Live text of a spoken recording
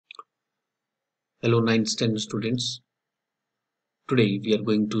Hello 9th standard students. Today we are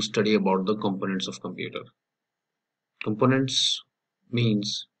going to study about the components of computer. Components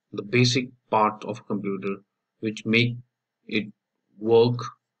means the basic part of a computer which make it work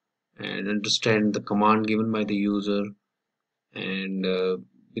and understand the command given by the user, and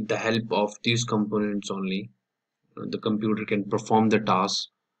with the help of these components only the computer can perform the task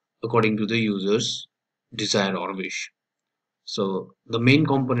according to the user's desire or wish. So the main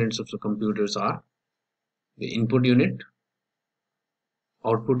components of the computers are the input unit,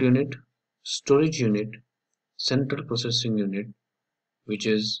 output unit, storage unit, central processing unit, which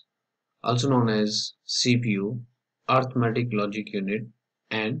is also known as CPU, arithmetic logic unit,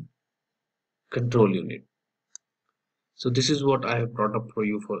 and control unit. So this is what I have brought up for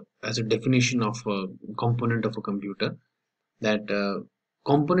you for as a definition of a component of a computer. That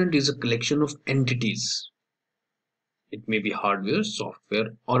component is a collection of entities. It may be hardware, software,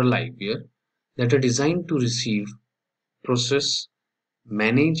 or liveware that are designed to receive, process,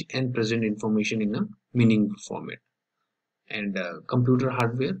 manage, and present information in a meaningful format. And computer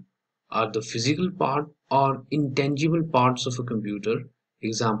hardware are the physical part or intangible parts of a computer.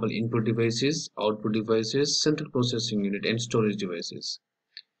 Example: input devices, output devices, central processing unit, and storage devices.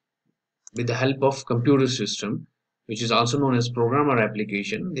 With the help of computer system, which is also known as program or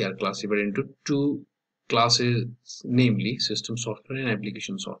application, they are classified into two classes, namely system software and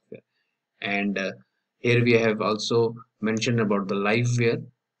application software. And here we have also mentioned about the liveware,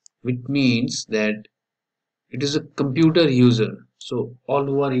 which means that it is a computer user. So all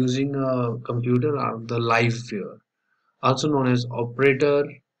who are using a computer are the liveware, also known as operator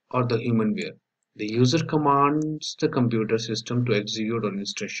or the humanware. The user commands the computer system to execute an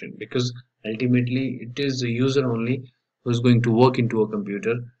instruction, because ultimately it is the user only who is going to work into a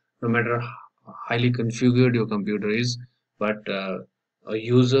computer, no matter how highly configured your computer is. But a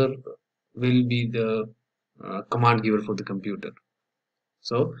user will be the command giver for the computer.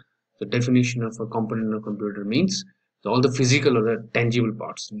 So the definition of a component of a computer means all the physical or the tangible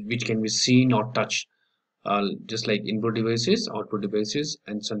parts which can be seen or touched, just like input devices, output devices,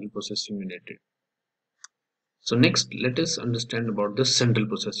 and central processing unit. So next, let us understand about the central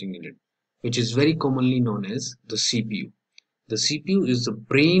processing unit, which is very commonly known as the CPU. The CPU is the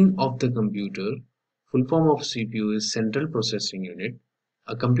brain of the computer. Full form of CPU is central processing unit.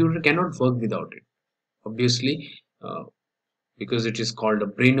 A computer cannot work without it. Obviously, because it is called a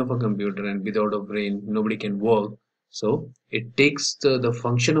brain of a computer, and without a brain nobody can work. So it takes the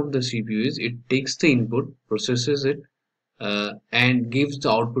function of the CPU is it takes the input, processes it, and gives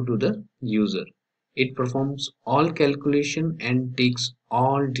the output to the user. It performs all calculation and takes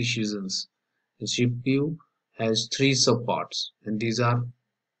all decisions. The CPU has three subparts, and these are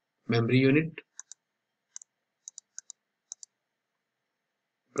memory unit,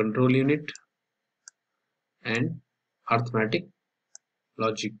 control unit, and arithmetic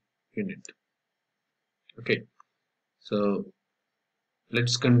logic unit. Okay, so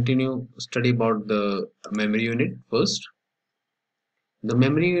let's continue study about the memory unit first. The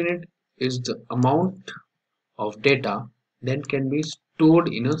memory unit is the amount of data that can be stored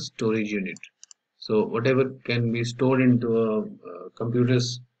in a storage unit. So whatever can be stored into a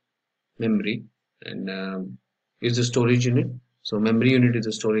computer's memory, and is the storage unit. So memory unit is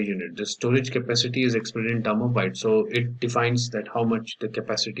the storage unit. The storage capacity is expressed in terms of bytes. So it defines that how much the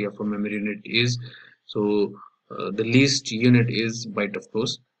capacity of a memory unit is. So the least unit is byte, of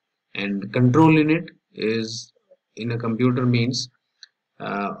course. And control unit is in a computer means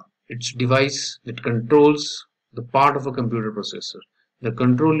it's device that controls the part of a computer processor. The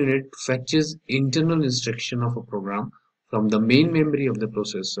control unit fetches internal instruction of a program from the main memory of the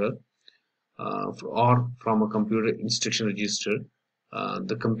processor, or from a computer instruction register.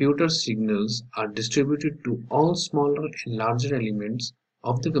 The computer signals are distributed to all smaller and larger elements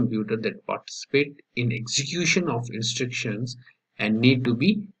of the computer that participate in execution of instructions and need to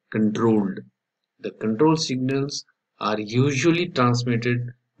be controlled. The control signals are usually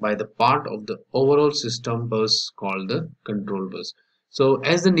transmitted by the part of the overall system bus called the control bus. So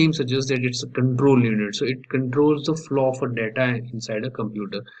as the name suggests that it's a control unit, so it controls the flow of a data inside a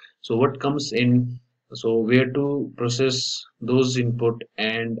computer. So what comes in, so where to process those input,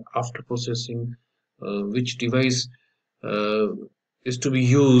 and after processing which device uh, is to be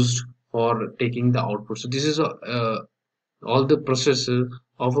used for taking the output. So this is all the processor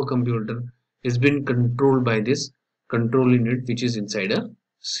of a computer is being controlled by this control unit, which is inside a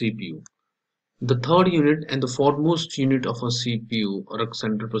CPU. The third unit and the foremost unit of a CPU or a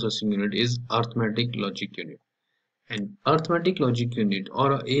central processing unit is arithmetic logic unit. And arithmetic logic unit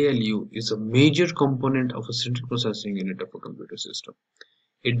or a ALU is a major component of a central processing unit of a computer system.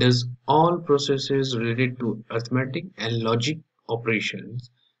 It does all processes related to arithmetic and logic operations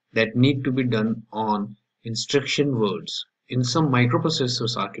that need to be done on instruction words. In some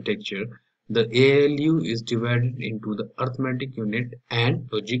microprocessors architecture, the ALU is divided into the arithmetic unit and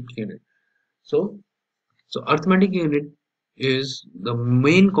logic unit. So, so arithmetic unit is the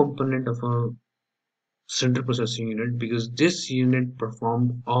main component of a central processing unit because this unit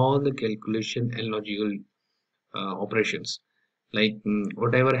performs all the calculation and logical operations. Like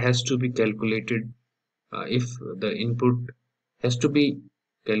whatever has to be calculated, if the input has to be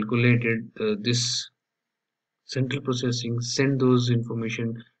calculated, this central processing send those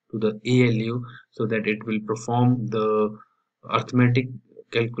information to the ALU so that it will perform the arithmetic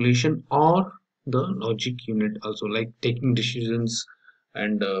calculation or the logic unit also, like taking decisions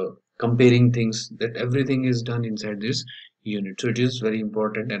and comparing things, that everything is done inside this unit. So it is very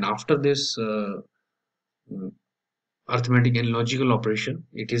important, and after this mm, arithmetic and logical operation,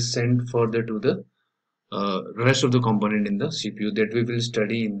 it is sent further to the rest of the component in the CPU that we will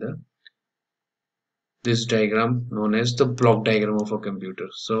study in the this diagram known as the block diagram of a computer.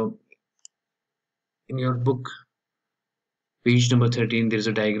 So in your book, page number 13, there is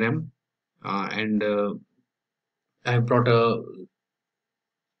a diagram, and I have brought a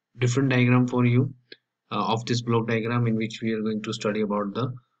different diagram for you of this block diagram, in which we are going to study about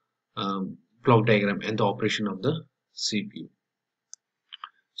the block diagram and the operation of the CPU.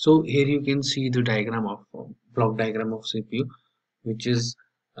 So here you can see the diagram of block diagram of CPU, which is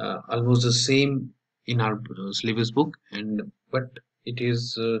almost the same in our syllabus book, and but it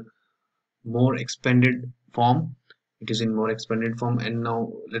is more expanded form. It is in more expanded form, and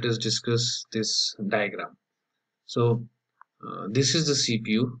now let us discuss this diagram. So this is the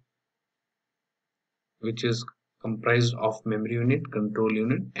CPU, which is comprised of memory unit, control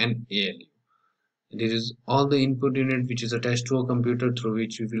unit, and ALU. This is all the input unit which is attached to a computer, through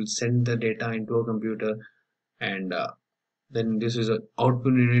which we will send the data into a computer, and then this is an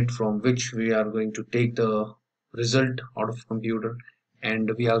output unit from which we are going to take the result out of computer. And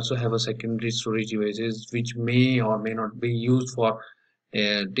we also have a secondary storage devices which may or may not be used for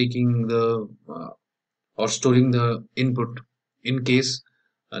taking the or storing the input, in case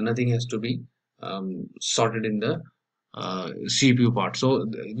nothing has to be sorted in the CPU part. So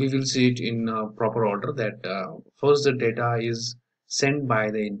we will see it in proper order, that first the data is sent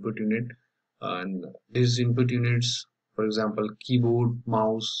by the input unit, and these input units, for example keyboard,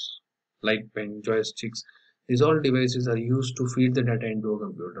 mouse, light pen, joysticks, these all devices are used to feed the data into a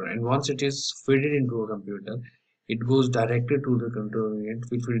computer, and once it is fed into a computer, it goes directly to the control unit,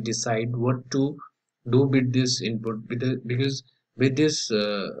 which will decide what to do with this input, because with this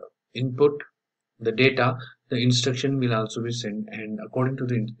input, the data, the instruction will also be sent, and according to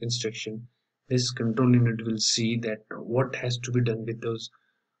the instruction, this control unit will see that what has to be done with those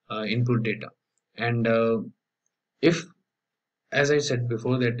input data. And if, as I said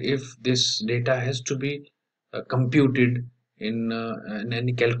before, that if this data has to be computed in and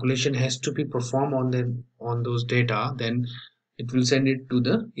any calculation has to be performed on them on those data, then it will send it to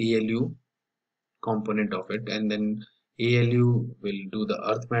the ALU component of it, and then ALU will do the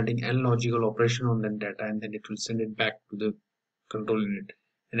arithmetic and logical operation on that data, and then it will send it back to the control unit.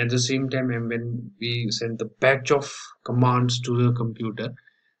 And at the same time, and when we send the batch of commands to the computer,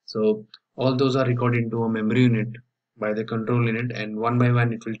 so all those are recorded into a memory unit by the control unit, and one by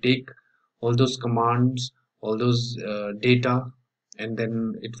one it will take all those commands, all those data, and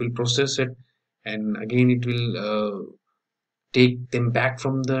then it will process it, and again it will take them back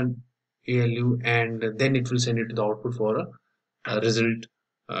from the ALU, and then it will send it to the output for a result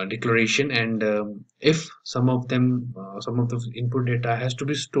declaration. And if some of the input data has to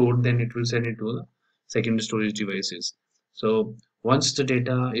be stored, then it will send it to the secondary storage devices. So once the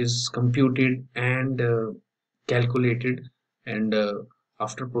data is computed and calculated, and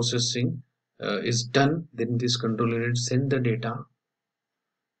after processing is done, then this control unit send the data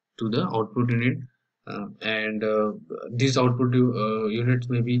to the output unit, and these output units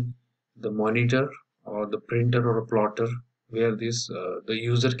may be the monitor or the printer or a plotter, where this the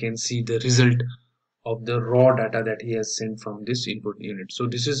user can see the result of the raw data that he has sent from this input unit. So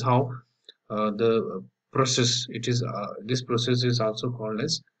this is how the process it is this process is also called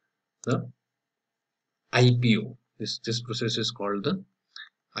as the IPO. This process is called the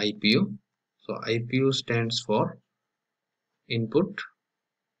IPO. So IPO stands for input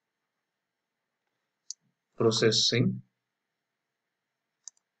processing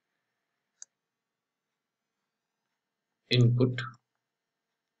input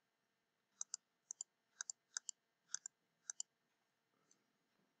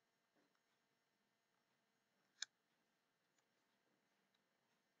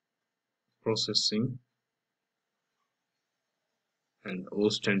processing, and O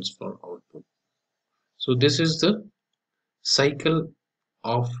stands for output. So this is the cycle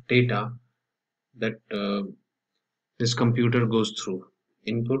of data that this computer goes through: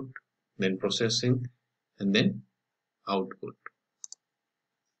 input, then processing, and then output.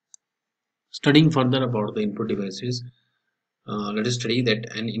 Studying further about the input devices, let us study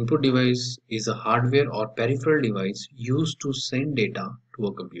that an input device is a hardware or peripheral device used to send data to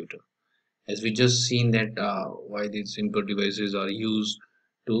a computer. As we just seen that why these input devices are used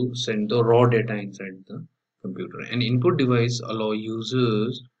to send the raw data inside the computer. An input device allow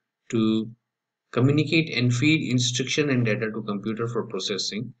users to communicate and feed instruction and data to computer for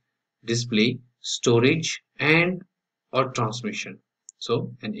processing, display, storage, and or transmission.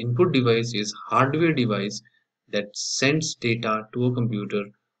 So an input device is hardware device that sends data to a computer,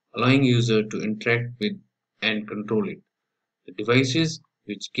 allowing user to interact with and control it. The devices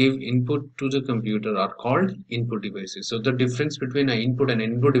which give input to the computer are called input devices. So the difference between an input and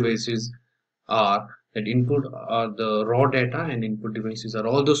input devices are that input are the raw data and input devices are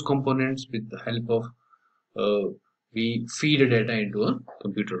all those components with the help of we feed a data into a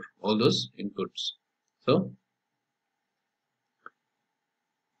computer, all those inputs. So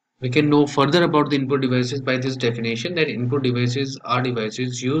we can know further about the input devices by this definition, that input devices are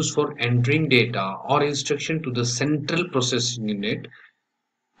devices used for entering data or instruction to the central processing unit,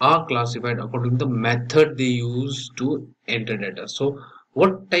 are classified according to the method they use to enter data. So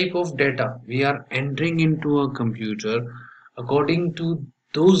what type of data we are entering into a computer, according to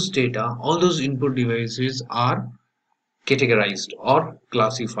those data, all those input devices are categorized or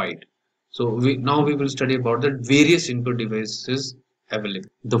classified. So now we will study about the various input devices available.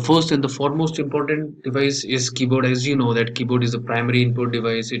 The first and the foremost important device is keyboard. As you know that keyboard is the primary input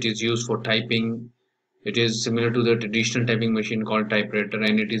device. It is used for typing. It is similar to the traditional typing machine called typewriter,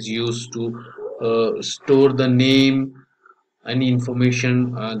 and it is used to store the name, any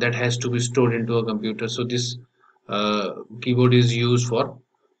information that has to be stored into a computer. So this keyboard is used for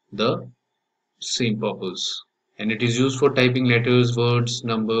the same purpose, and it is used for typing letters, words,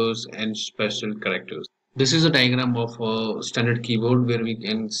 numbers, and special characters. This is a diagram of a standard keyboard where we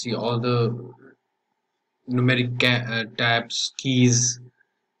can see all the numeric tabs, keys,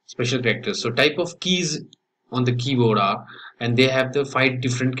 special characters. So type of keys on the keyboard are, and they have the 5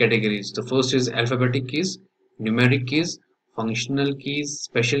 different categories. The first is alphabetic keys, numeric keys, functional keys,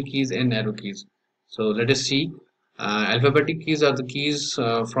 special keys, and arrow keys. So let us see. Alphabetic keys are the keys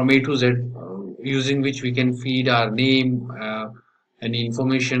from A to Z, using which we can feed our name, any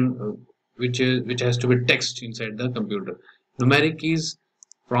information which has to be text inside the computer. Numeric keys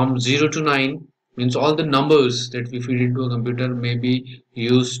from 0 to 9 means all the numbers that we feed into a computer may be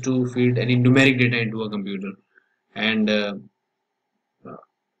used to feed any numeric data into a computer. And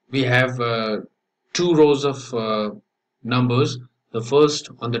we have 2 rows of numbers. The first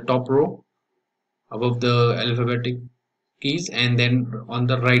on the top row above the alphabetic keys, and then on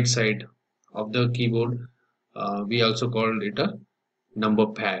the right side of the keyboard we also called it a number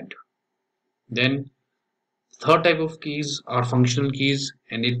pad. Then third type of keys are functional keys,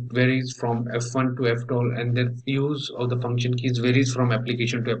 and it varies from F1 to F12, and the use of the function keys varies from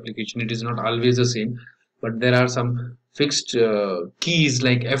application to application. It is not always the same, but there are some fixed keys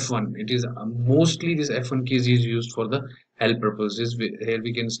like F1. It is mostly this F1 keys is used for the help purposes. Here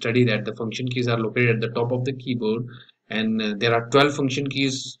we can study that the function keys are located at the top of the keyboard, and there are 12 function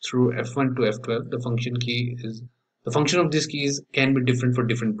keys through F1 to F12. The function of these keys can be different for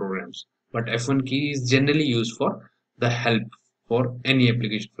different programs, but F1 key is generally used for the help for any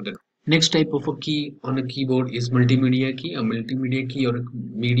application for that. Next type of a key on a keyboard is multimedia key. A multimedia key or a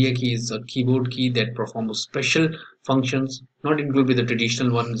media key is a keyboard key that performs special functions not included with the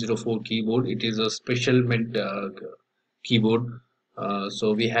traditional 104 keyboard. It is a special keyboard.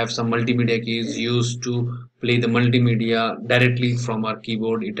 So we have some multimedia keys used to play the multimedia directly from our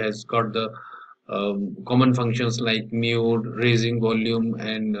keyboard. It has got the common functions like mute, raising volume,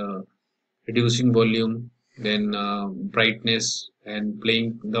 and reducing volume, then brightness, and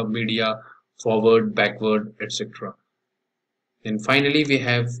playing the media forward, backward, etc. And finally we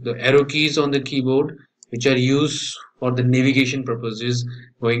have the arrow keys on the keyboard, which are used for the navigation purposes,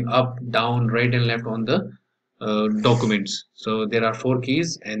 going up, down, right and left on the documents. So there are 4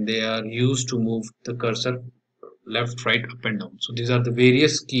 keys, and they are used to move the cursor left, right, up and down. So these are the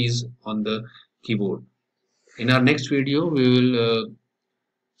various keys on the keyboard. In our next video we will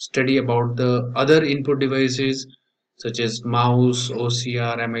study about the other input devices such as mouse,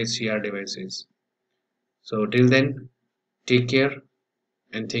 OCR, MICR devices. So till then, take care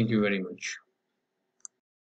and thank you very much.